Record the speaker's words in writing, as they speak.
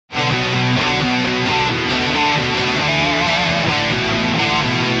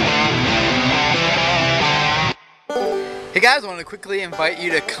guys, I want to quickly invite you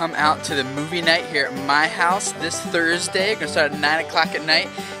to come out to the movie night here at my house this Thursday. We're going to start at 9 o'clock at night.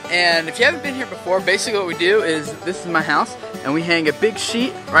 And if you haven't been here before, basically what we do is, this is my house, and we hang a big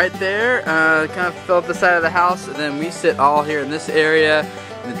sheet right there, kind of fill up the side of the house, and then we sit all here in this area,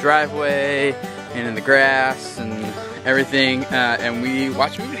 in the driveway, and in the grass, and everything, and we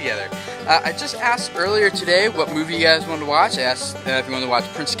watch a movie together. I just asked earlier today what movie you guys wanted to watch. I asked if you wanted to watch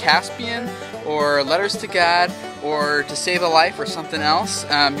Prince Caspian, or Letters to God, or To Save a Life, or something else.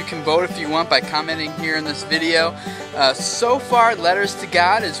 You can vote if you want by commenting here in this video. So far, Letters to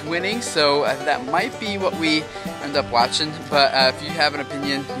God is winning, so that might be what we end up watching. But if you have an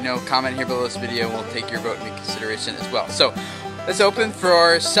opinion, comment here below this video, and we'll take your vote into consideration as well. So let's open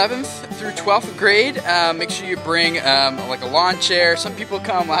for 7th through 12th grade. Make sure you bring like a lawn chair. Some people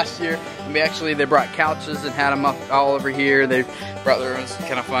come last year, and they brought couches and had them up all over here. They brought their own,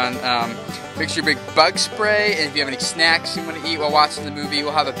 kind of fun. Make sure you bring bug spray, and if you have any snacks you want to eat while watching the movie,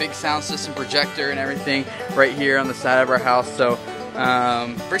 we'll have a big sound system projector and everything right here on the side of our house. So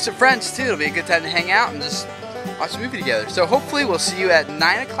bring some friends too. It'll be a good time to hang out and just watch a movie together. So hopefully we'll see you at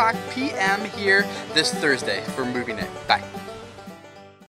 9 o'clock p.m. here this Thursday for movie night. Bye.